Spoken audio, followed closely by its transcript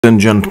And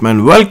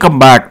gentlemen, welcome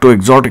back to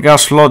Exotic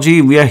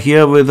Astrology. We are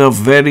here with a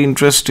very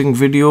interesting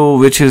video,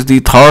 which is the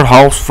third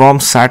house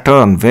from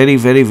Saturn. Very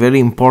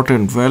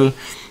important. Well,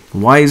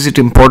 why is it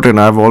important?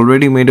 I've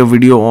already made a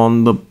video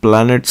on the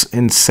planets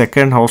in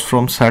second house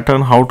from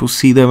Saturn, how to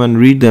see them and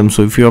read them.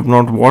 So if you have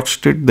not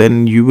watched it,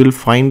 then you will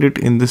find it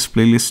in this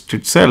playlist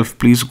itself.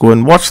 Please go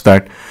and watch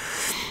that.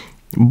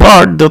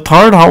 But the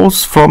third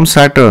house from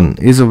Saturn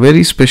is a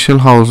very special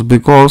house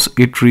because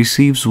it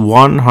receives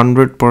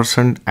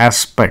 100%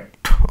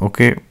 aspect,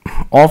 okay,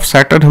 of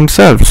Saturn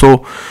himself.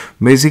 So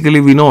basically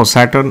we know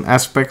Saturn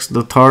aspects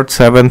the 3rd,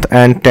 7th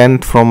and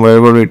 10th from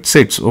wherever it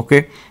sits,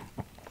 okay.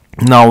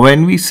 Now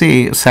when we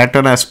say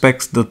Saturn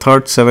aspects the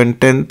 3rd,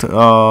 7th,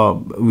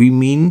 10th, we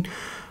mean,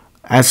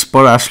 as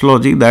per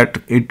astrology, that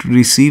it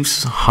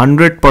receives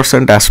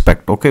 100%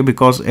 aspect, okay,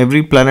 because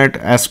every planet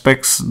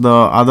aspects the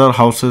other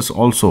houses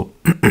also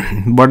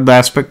but the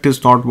aspect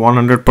is not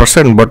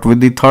 100%, but with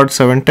the 3rd,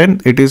 7th,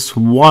 10th it is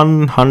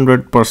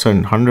 100%.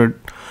 100,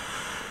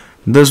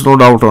 there's no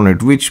doubt on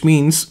it. Which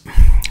means,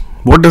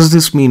 what does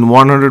this mean,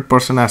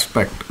 100%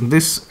 aspect?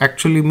 This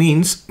actually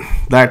means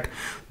that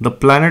the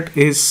planet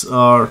is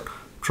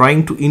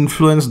trying to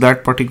influence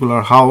that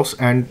particular house,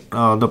 and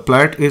the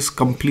planet is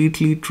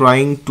completely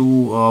trying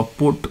to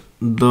put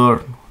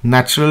the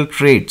natural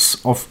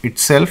traits of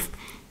itself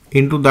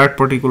into that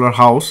particular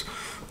house,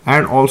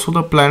 and also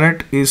the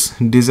planet is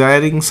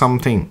desiring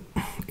something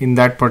in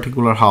that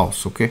particular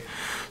house, okay.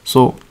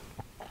 So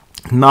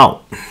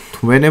now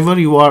whenever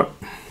you are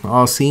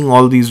seeing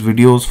all these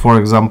videos, for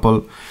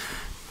example,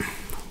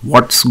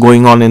 what's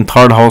going on in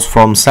third house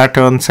from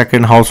Saturn,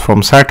 second house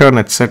from Saturn,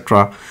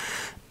 etc.,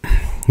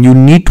 you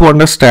need to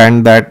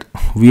understand that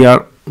we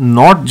are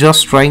not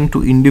just trying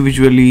to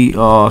individually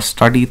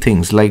study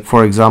things. Like,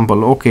 for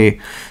example, okay,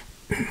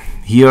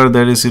 here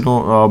there is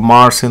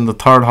Mars in the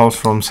third house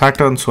from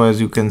Saturn. So as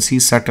you can see,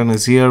 Saturn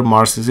is here,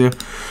 Mars is here.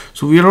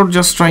 So we are not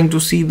just trying to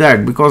see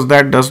that, because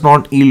that does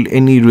not yield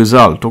any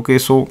result, okay.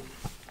 So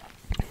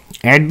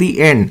at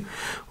the end,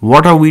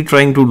 what are we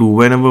trying to do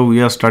whenever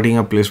we are studying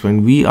a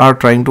placement? We are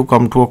trying to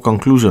come to a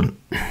conclusion.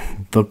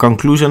 The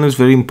conclusion is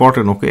very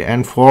important, okay.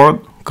 And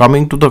for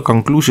coming to the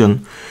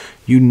conclusion,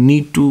 you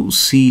need to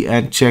see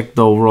and check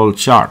the overall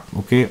chart,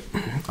 okay.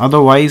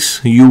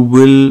 Otherwise you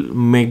will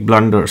make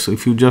blunders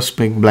if you just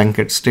make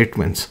blanket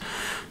statements.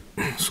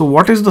 So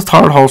what is the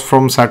third house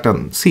from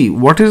Saturn? See,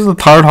 what is the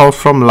third house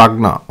from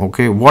Lagna,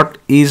 okay. What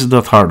is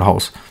the third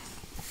house?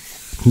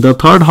 The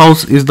third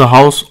house is the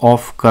house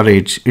of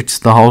courage. It's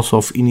the house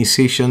of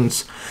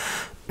initiations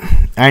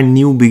and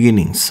new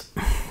beginnings,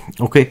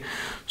 okay.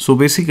 So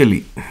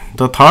basically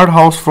the third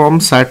house from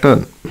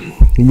Saturn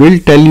will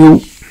tell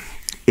you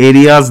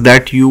areas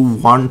that you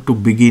want to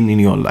begin in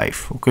your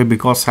life, okay,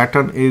 because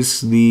Saturn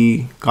is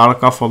the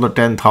Karaka for the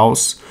 10th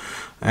house,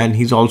 and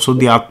he's also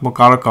the Atma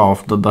Karaka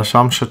of the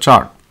Dashamsha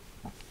chart.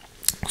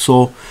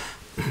 So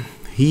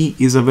he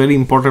is a very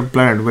important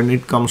planet when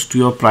it comes to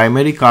your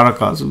primary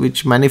Karakas,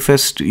 which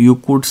manifest, you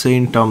could say,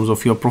 in terms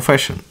of your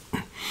profession,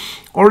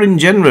 or in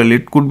general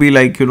it could be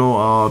like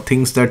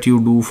things that you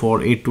do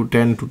for 8 to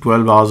 10 to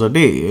 12 hours a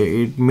day.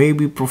 It may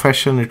be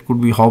profession, it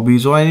could be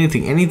hobbies, or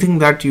anything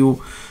that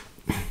you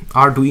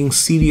are doing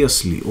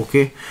seriously,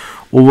 okay,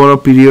 over a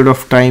period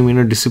of time in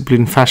a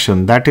disciplined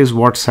fashion. That is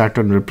what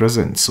Saturn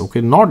represents,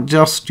 okay, not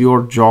just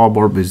your job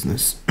or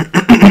business.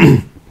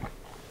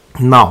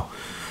 Now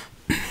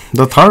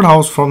the third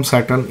house from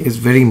Saturn is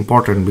very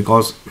important,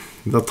 because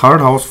the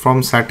third house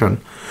from Saturn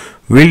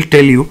will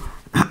tell you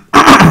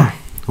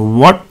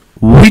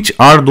which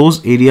are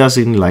those areas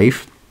in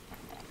life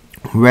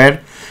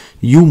where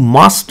you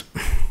must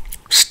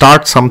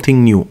start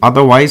something new,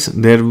 otherwise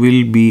there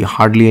will be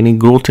hardly any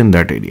growth in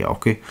that area,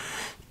 okay.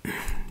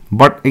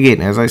 But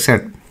again, as I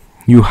said,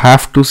 you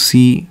have to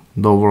see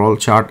the overall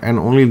chart and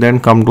only then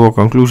come to a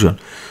conclusion.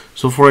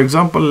 So for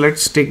example,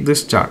 let's take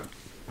this chart.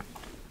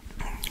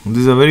 This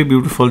is a very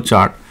beautiful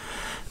chart.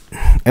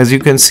 As you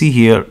can see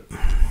here,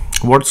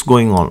 what's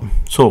going on.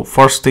 So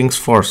first things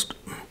first,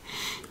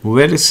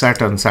 where is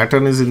Saturn?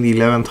 Saturn is in the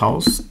 11th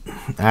house,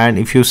 and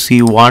if you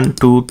see 1,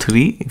 2,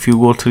 3, if you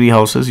go 3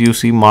 houses, you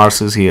see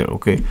Mars is here,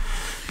 okay.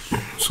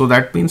 So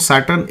that means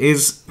Saturn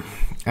is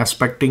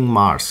aspecting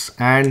Mars.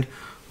 And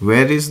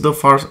where is the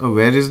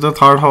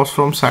third house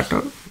from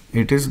Saturn?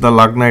 It is the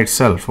Lagna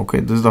itself, okay.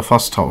 This is the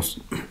first house.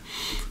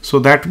 So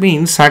that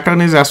means Saturn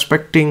is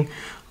aspecting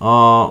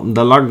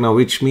the Lagna,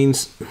 which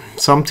means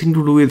something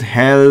to do with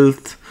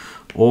health,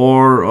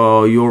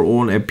 or your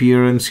own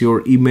appearance,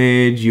 your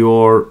image,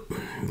 your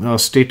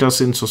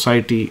status in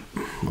society,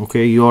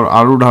 okay, your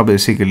arudha,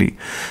 basically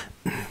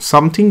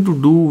something to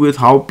do with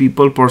how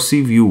people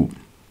perceive you,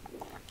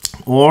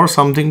 or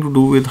something to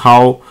do with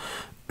how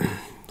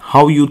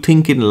you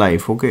think in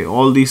life, okay.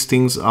 All these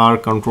things are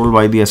controlled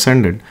by the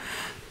ascendant.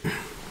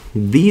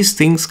 These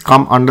things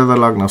come under the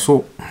Lagna.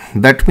 So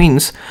that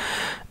means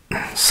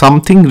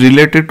something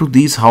related to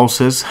these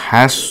houses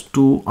has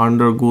to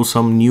undergo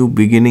some new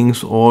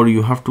beginnings, or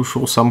you have to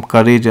show some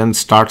courage and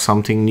start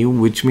something new,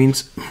 which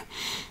means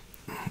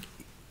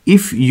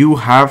if you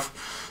have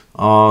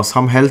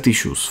some health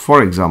issues,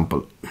 for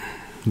example,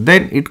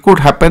 then it could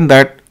happen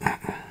that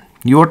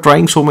you are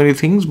trying so many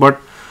things, but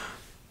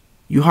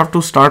you have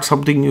to start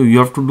something new. You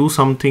have to do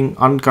something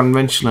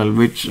unconventional,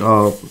 which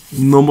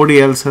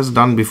nobody else has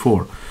done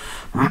before.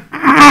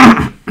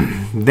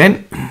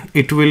 Then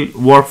it will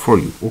work for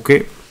you.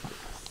 Okay.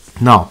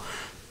 Now,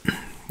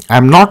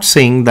 I'm not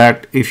saying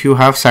that if you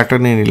have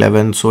Saturn in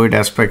 11, so it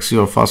aspects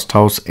your first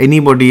house,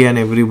 anybody and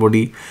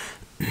everybody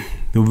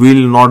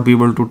will not be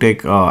able to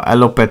take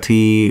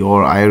allopathy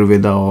or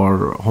Ayurveda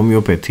or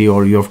homeopathy,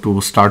 or you have to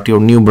start your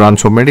new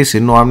branch of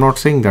medicine. No, I'm not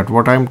saying that.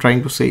 What I'm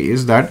trying to say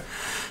is that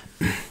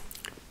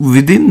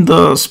within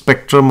the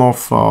spectrum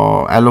of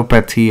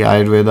allopathy,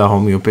 Ayurveda,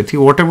 homeopathy,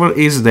 whatever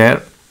is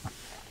there,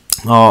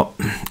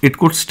 it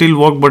could still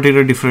work, but in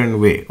a different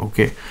way.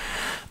 Okay.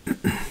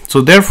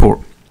 So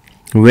therefore,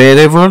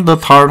 wherever the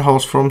third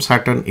house from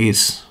Saturn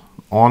is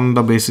on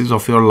the basis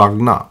of your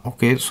Lagna,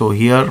 okay, so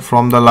here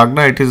from the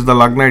Lagna, it is the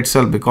Lagna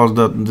itself, because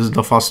this is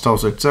the first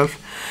house itself.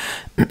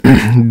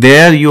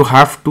 There you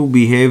have to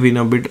behave in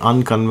a bit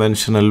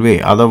unconventional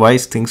way,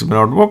 otherwise things may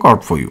not work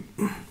out for you.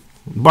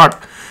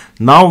 But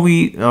now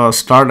we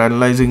start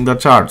analyzing the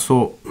chart.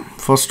 So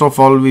first of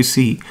all, we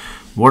see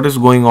what is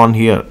going on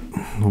here.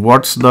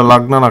 What's the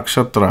Lagna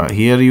Nakshatra?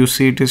 Here you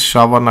see it is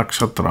Shava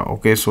Nakshatra.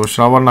 Okay, so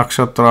Shava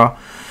Nakshatra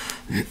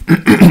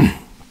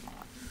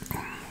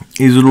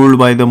is ruled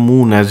by the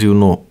moon, as you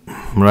know,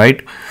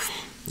 right?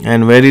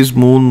 And where is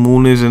moon?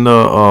 Moon is in the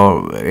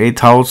 8th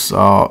house,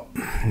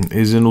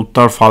 is in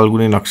Uttar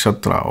Falguni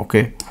Nakshatra.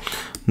 Okay.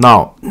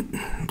 Now,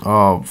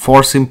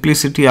 for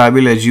simplicity, I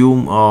will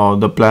assume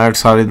the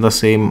planets are in the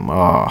same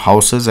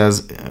houses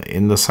as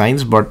in the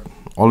signs, but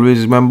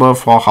always remember,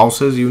 for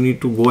houses you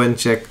need to go and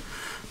check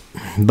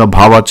the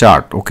Bhava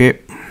chart. Okay.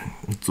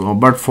 So,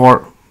 but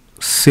for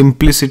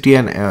simplicity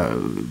and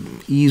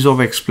ease of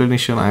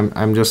explanation,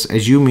 I'm just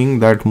assuming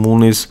that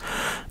moon is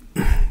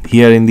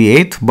here in the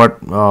 8th. But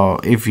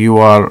if you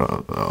are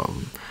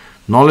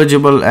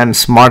knowledgeable and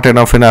smart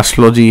enough in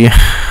astrology,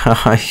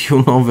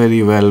 you know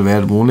very well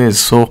where moon is.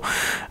 So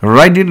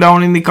write it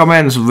down in the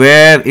comments.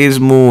 Where is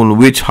moon?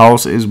 Which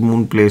house is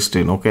moon placed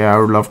in? Okay, I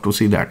would love to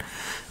see that.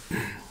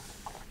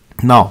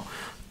 Now,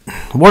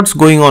 what's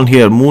going on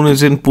here? Moon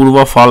is in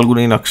Purva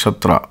Falguni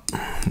Nakshatra.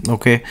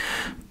 Okay.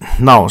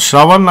 Now,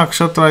 Shravan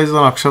Nakshatra is the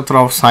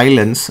Nakshatra of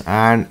silence,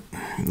 and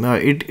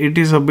it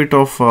is a bit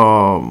of,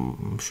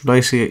 should I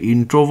say,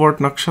 introvert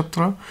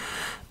Nakshatra.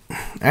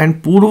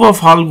 And Purva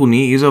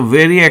Falguni is a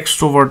very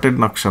extroverted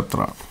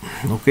Nakshatra.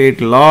 Okay,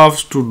 it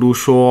loves to do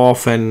show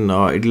off, and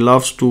it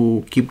loves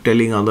to keep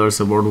telling others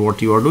about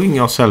what you are doing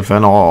yourself.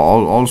 And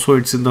also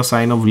it's in the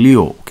sign of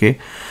Leo. Okay.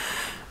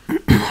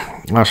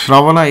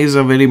 Shravana is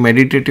a very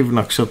meditative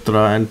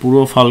Nakshatra, and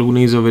Purva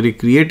Falguni is a very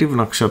creative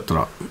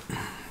Nakshatra.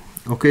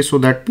 Okay, so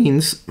that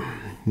means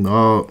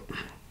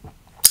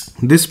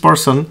this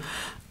person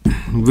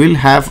will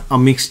have a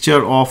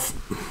mixture of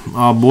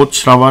both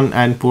Shravan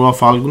and Purva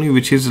Falguni,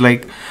 which is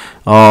like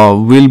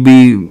will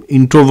be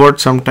introvert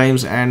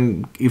sometimes,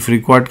 and if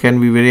required can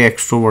be very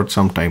extrovert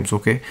sometimes.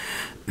 Okay.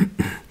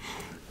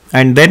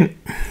 And then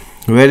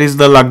where is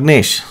the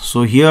Lagnesh?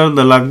 So here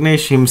the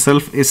Lagnesh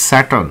himself is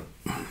Saturn.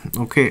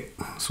 Okay,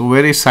 so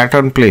where is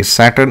Saturn placed?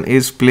 Saturn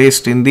is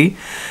placed in the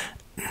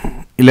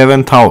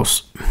 11th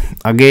house.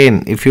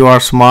 Again, if you are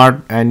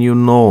smart and you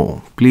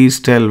know, please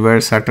tell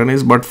where Saturn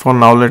is. But for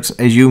now, let's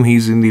assume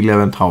he's in the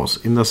 11th house,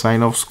 in the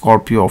sign of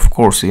Scorpio, of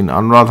course, in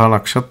Anuradha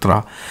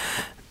Nakshatra.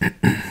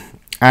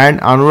 And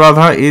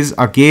Anuradha is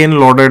again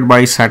lorded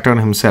by Saturn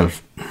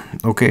himself.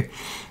 Okay.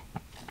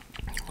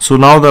 So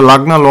now the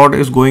Lagna Lord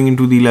is going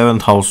into the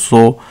 11th house.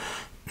 So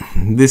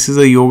this is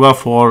a yoga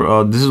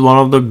for, this is one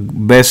of the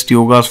best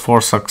yogas for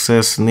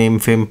success, name,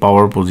 fame,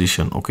 power,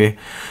 position. Okay.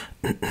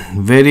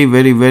 Very,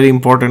 very, very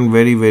important,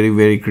 very, very,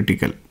 very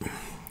critical.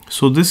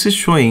 So this is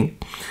showing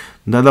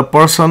that the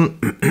person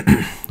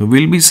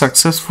will be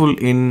successful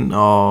in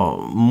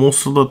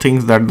most of the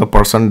things that the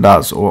person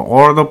does,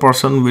 or the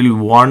person will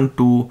want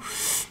to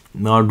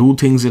do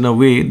things in a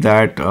way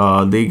that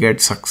they get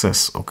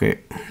success. Okay.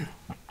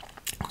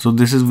 So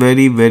this is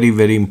very, very,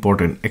 very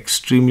important,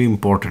 extremely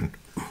important.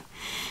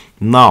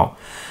 Now,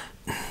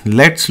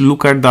 let's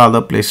look at the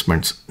other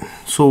placements.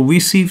 So we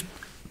see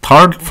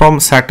third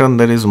from Saturn,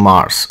 there is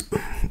Mars.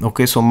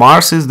 Okay, so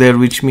Mars is there,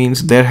 which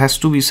means there has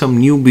to be some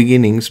new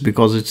beginnings,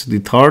 because it's the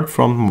third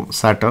from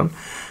Saturn.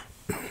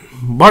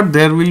 But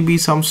there will be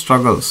some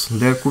struggles.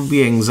 There could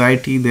be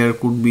anxiety. There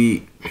could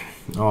be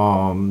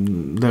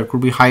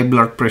high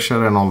blood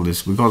pressure and all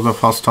this, because the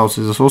first house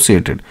is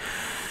associated.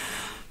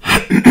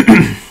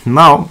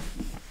 Now,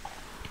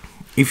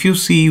 if you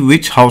see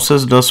which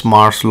houses does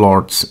Mars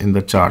lords in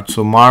the chart.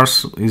 So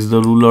Mars is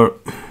the ruler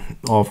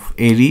of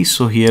Aries.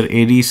 So here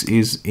Aries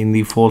is in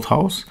the 4th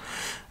house,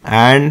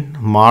 and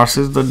Mars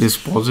is the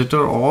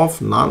dispositor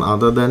of none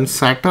other than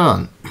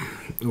Saturn.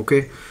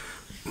 Okay,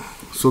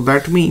 so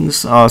that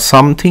means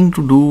something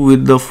to do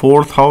with the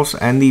 4th house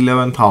and the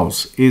 11th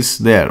house is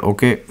there.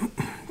 Okay,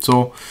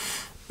 so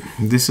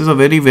this is a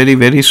very, very,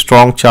 very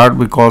strong chart,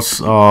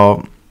 because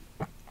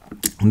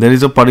there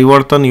is a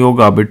Parivartan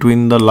Yoga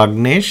between the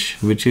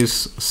Lagnesh, which is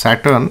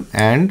Saturn,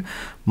 and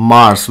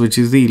Mars, which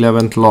is the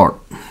 11th Lord.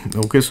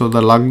 Okay, so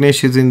the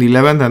Lagnesh is in the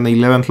 11th and the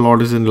 11th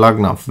Lord is in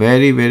Lagna.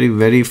 Very, very,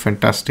 very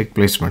fantastic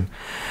placement.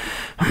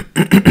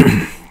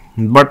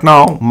 But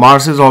now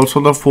Mars is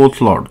also the 4th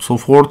Lord. So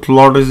 4th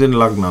Lord is in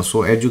Lagna.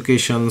 So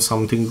education,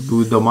 something to do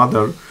with the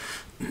mother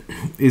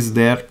is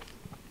there.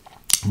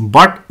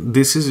 But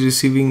this is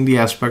receiving the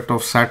aspect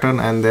of Saturn,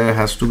 and there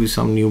has to be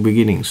some new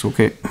beginnings.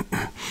 Okay.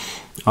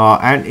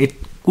 And it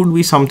could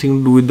be something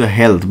to do with the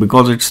health,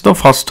 because it's the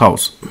first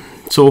house.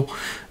 So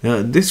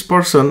this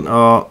person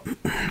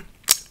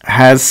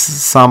has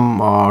some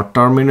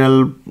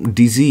terminal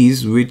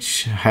disease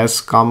which has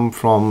come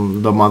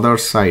from the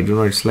mother's side.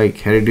 It's like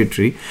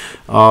hereditary.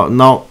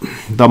 Now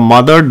the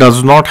mother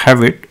does not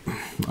have it,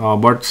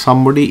 but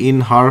somebody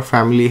in her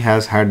family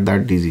has had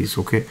that disease.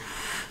 Okay.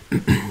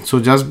 So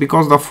just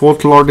because the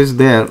 4th Lord is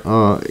there,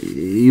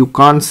 you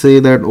can't say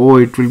that, oh,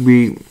 it will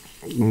be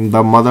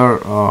the mother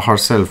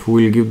herself who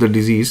will give the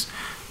disease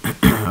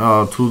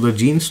through the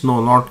genes. No,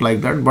 not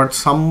like that, but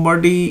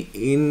somebody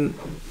in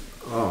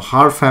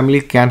her family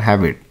can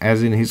have it,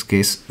 as in his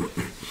case.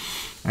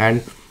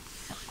 And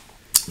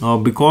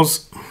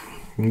because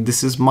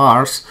this is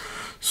Mars,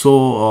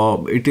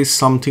 so it is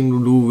something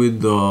to do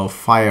with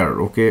fire.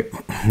 Okay,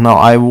 now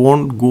I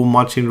won't go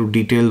much into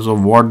details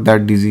of what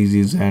that disease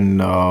is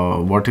and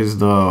what is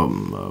the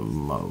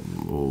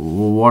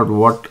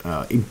what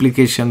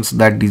implications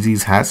that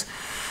disease has.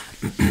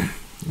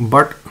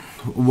 But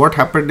what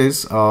happened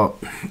is,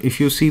 if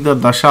you see the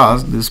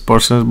dashas, this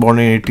person is born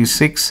in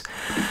 86,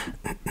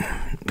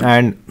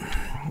 and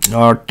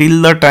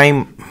till the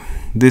time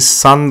this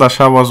Sun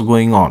dasha was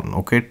going on,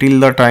 okay, till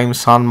the time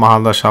Sun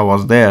Mahadasha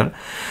was there,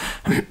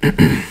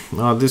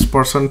 this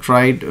person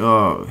tried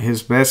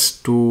his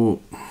best to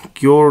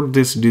cure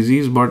this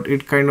disease, but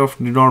it kind of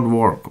did not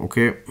work.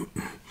 Okay,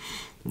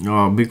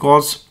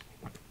 because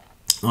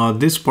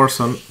this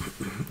person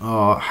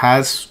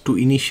has to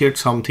initiate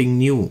something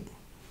new,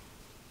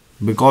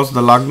 because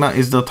the Lagna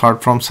is the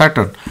 3rd from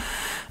Saturn.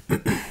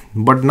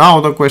 But now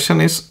the question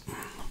is,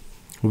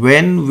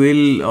 when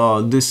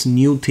will this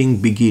new thing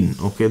begin?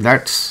 Okay,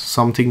 that's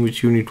something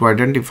which you need to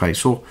identify.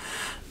 So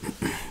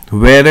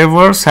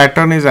wherever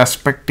Saturn is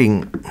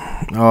aspecting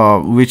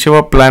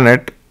whichever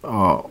planet,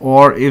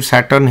 or if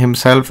Saturn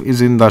himself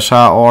is in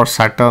dasha, or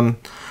Saturn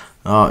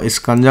is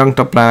conjunct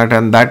a planet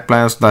and that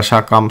planet's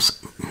dasha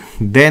comes,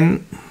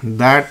 then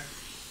that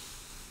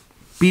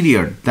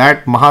period,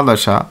 that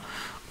Mahadasha,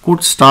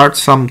 could start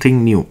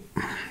something new.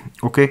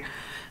 Okay,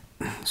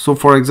 so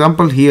for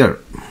example, here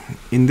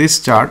in this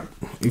chart,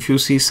 if you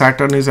see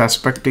Saturn is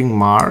aspecting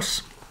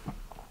Mars,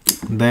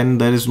 then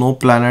there is no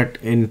planet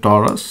in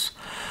Taurus,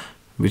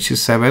 which is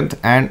 7th,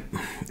 and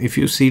if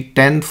you see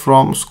 10th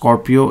from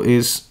Scorpio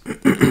is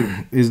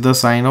the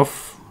sign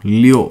of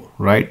Leo,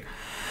 right?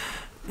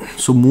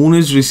 So Moon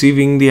is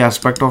receiving the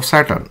aspect of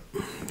Saturn.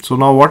 So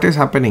now what is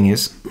happening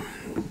is,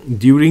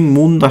 during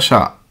Moon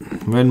Dasha,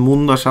 when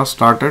Moon Dasha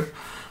started,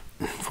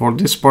 for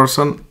this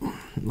person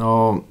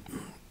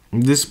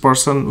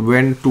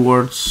went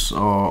towards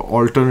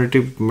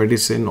alternative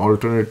medicine,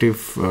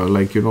 alternative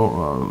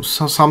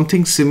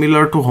something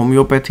similar to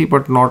homeopathy,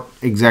 but not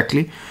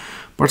exactly,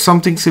 but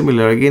something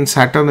similar. Again,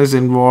 Saturn is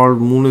involved,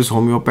 Moon is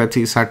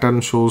homeopathy, Saturn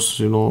shows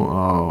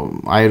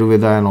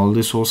Ayurveda and all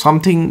this, so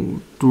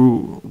something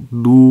to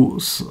do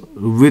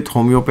with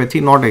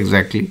homeopathy, not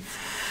exactly.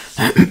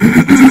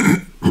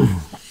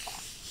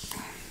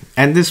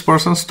 And this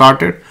person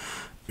started,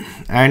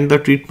 and the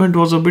treatment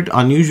was a bit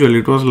unusual.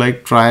 It was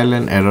like trial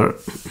and error.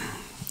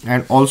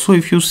 And also,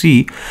 if you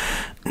see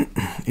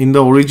in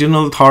the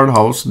original 3rd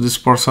house, this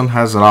person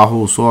has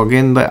Rahu. So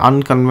again, the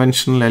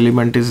unconventional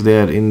element is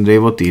there in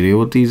Revati.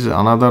 Revati is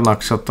another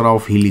nakshatra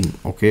of healing.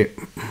 Okay,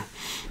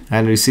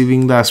 and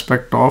receiving the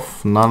aspect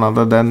of none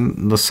other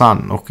than the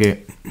Sun.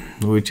 Okay,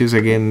 which is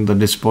again the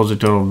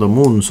dispositor of the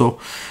Moon. So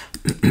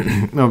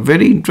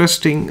very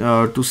interesting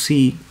to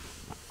see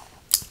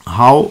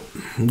how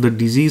the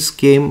disease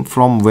came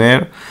from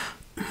where,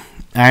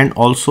 and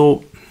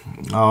also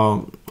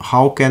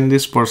how can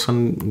this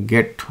person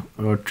get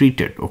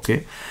treated.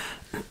 Okay,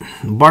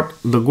 but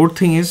the good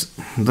thing is,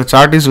 the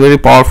chart is very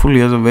powerful. He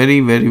has a very,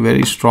 very,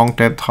 very strong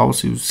 10th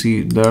house. You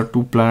see there are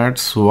 2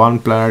 planets. One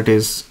planet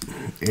is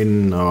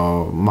in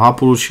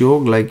Mahapurush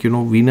Yoga, like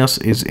Venus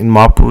is in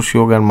Mahapurush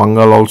Yoga, and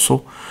Mangal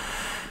also.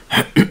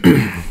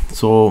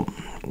 So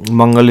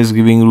Mangal is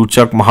giving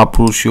Ruchak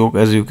Mahapurush Yoga,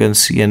 as you can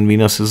see, and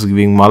Venus is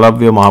giving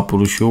Malavya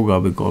Mahapurush Yoga,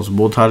 because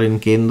both are in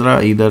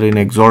Kendra, either in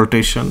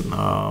exaltation.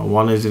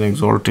 One is in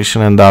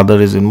exaltation and the other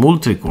is in Mool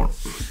Trikona.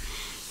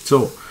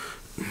 So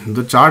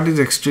the chart is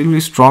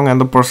extremely strong,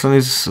 and the person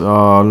is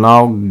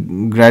now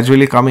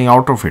gradually coming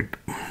out of it.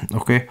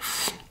 Okay,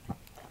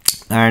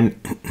 and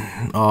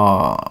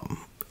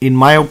in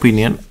my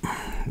opinion,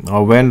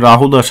 when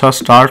Rahu Dasha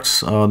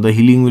starts, the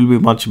healing will be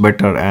much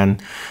better, and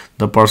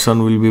the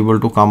person will be able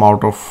to come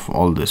out of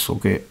all this.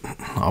 Okay,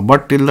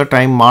 but till the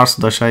time Mars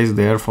Dasha is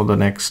there for the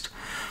next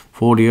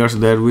 4 years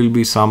there will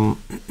be some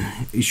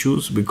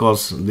issues,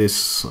 because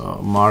this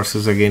Mars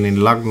is again in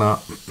Lagna.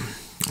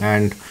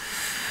 And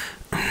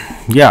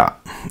yeah,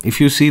 if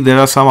you see, there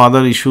are some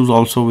other issues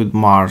also with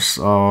Mars.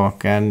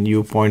 Can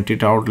you point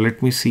it out?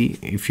 Let me see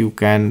if you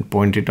can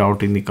point it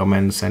out in the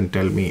comments and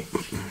tell me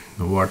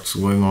what's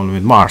going on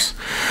with Mars.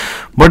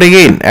 But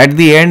again, at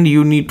the end,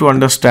 you need to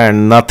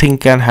understand nothing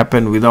can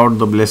happen without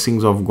the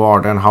blessings of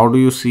God. And how do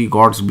you see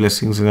God's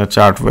blessings in a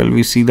chart? Well,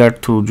 we see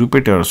that through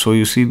Jupiter. So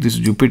you see, this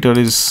Jupiter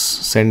is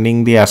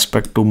sending the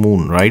aspect to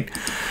Moon, right?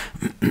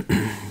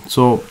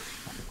 So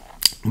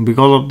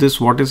because of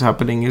this, what is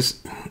happening is,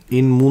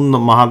 in Moon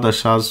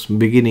Mahadasha's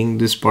beginning,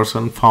 this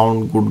person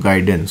found good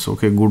guidance,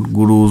 okay, good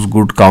gurus,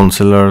 good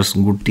counselors,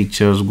 good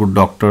teachers, good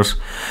doctors,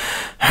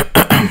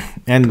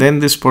 and then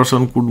this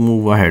person could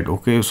move ahead,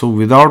 okay. So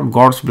without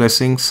God's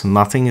blessings,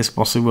 nothing is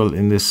possible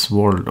in this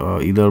world,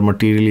 either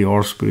materially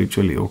or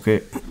spiritually,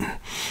 okay.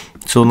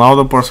 So now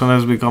the person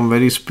has become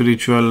very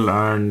spiritual,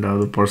 and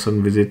the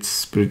person visits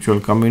spiritual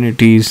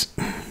communities,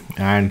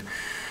 and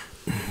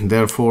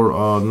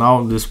therefore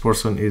now this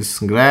person is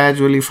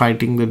gradually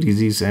fighting the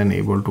disease and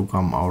able to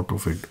come out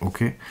of it,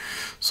 okay.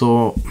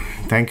 So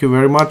thank you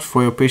very much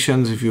for your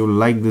patience. If you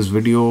like this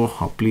video,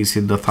 please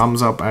hit the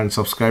thumbs up and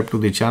subscribe to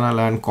the channel,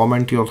 and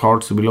comment your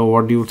thoughts below.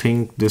 What do you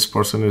think this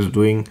person is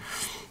doing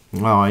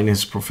in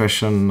his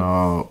profession?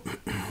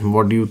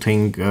 What do you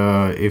think,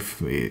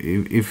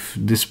 if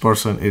this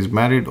person is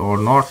married or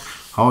not?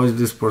 How is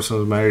this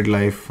person's married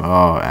life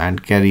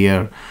and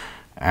career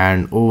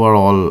and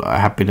overall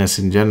happiness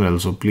in general?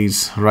 So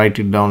please write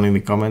it down in the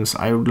comments.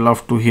 I would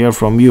love to hear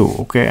from you,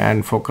 okay.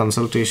 And for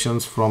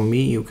consultations from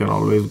me, you can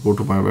always go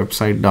to my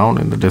website down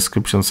in the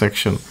description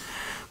section.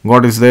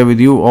 God is there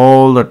with you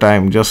all the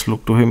time. Just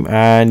look to him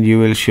and you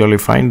will surely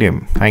find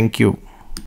him. Thank you.